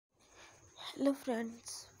Hello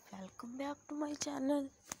friends, welcome back to my channel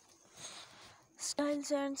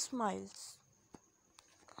Styles and Smiles.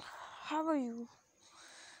 How are you,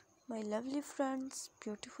 my lovely friends,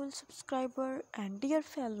 beautiful subscriber and dear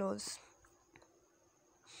fellows?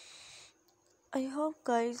 I hope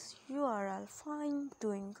guys you are all fine,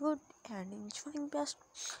 doing good and enjoying best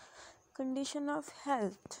condition of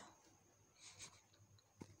health.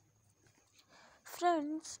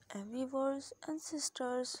 Friends and viewers and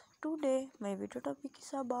sisters, today my video topic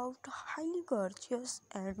is about highly gorgeous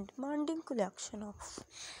and demanding collection of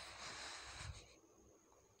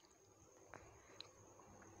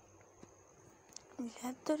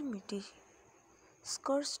leather midi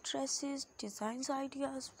skirts, dresses, designs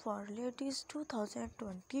ideas for ladies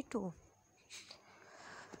 2022.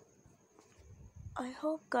 I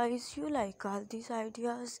hope guys you like all these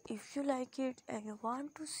ideas. If you like it and you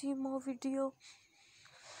want to see more video,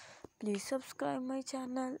 please subscribe my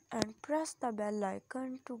channel and press the bell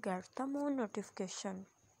icon to get the more notification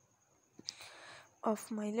of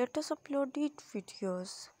my latest uploaded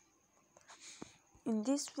videos. In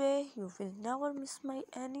this way you will never miss my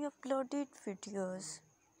any uploaded videos.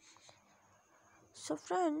 So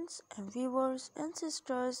friends and viewers and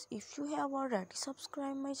sisters, if you have already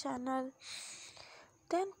subscribed my channel,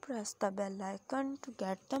 then press the bell icon to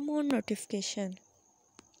get the more notification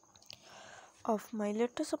of my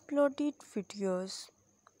latest uploaded videos.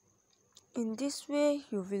 In this way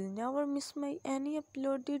you will never miss my any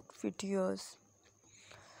uploaded videos.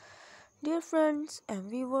 Dear friends and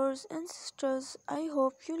viewers and sisters, I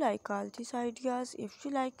hope you like all these ideas. If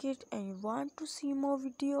you like it and you want to see more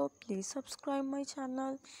video, please subscribe my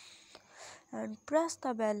channel and press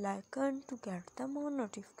the bell icon to get the more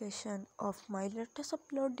notification of my latest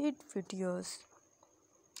uploaded videos.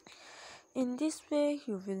 In this way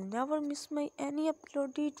you will never miss my any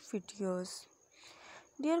uploaded videos.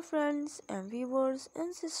 Dear friends and viewers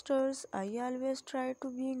and sisters, I always try to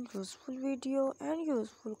bring useful video and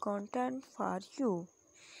useful content for you.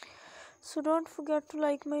 So don't forget to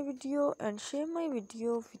like my video and share my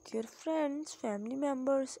video with your friends, family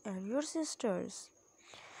members and your sisters.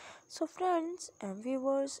 So friends and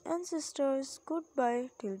viewers and sisters, goodbye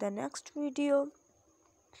till the next video.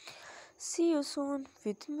 See you soon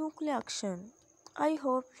with new collection. I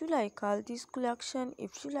hope you like all this collection.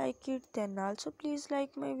 If you like it, then also please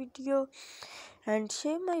like my video and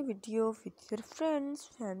share my video with your friends,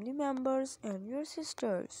 family members and your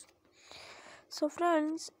sisters. So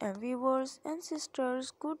friends and viewers and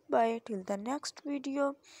sisters, goodbye till the next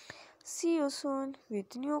video. See you soon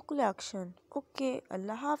with new collection. Okay,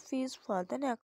 Allah Hafiz for the next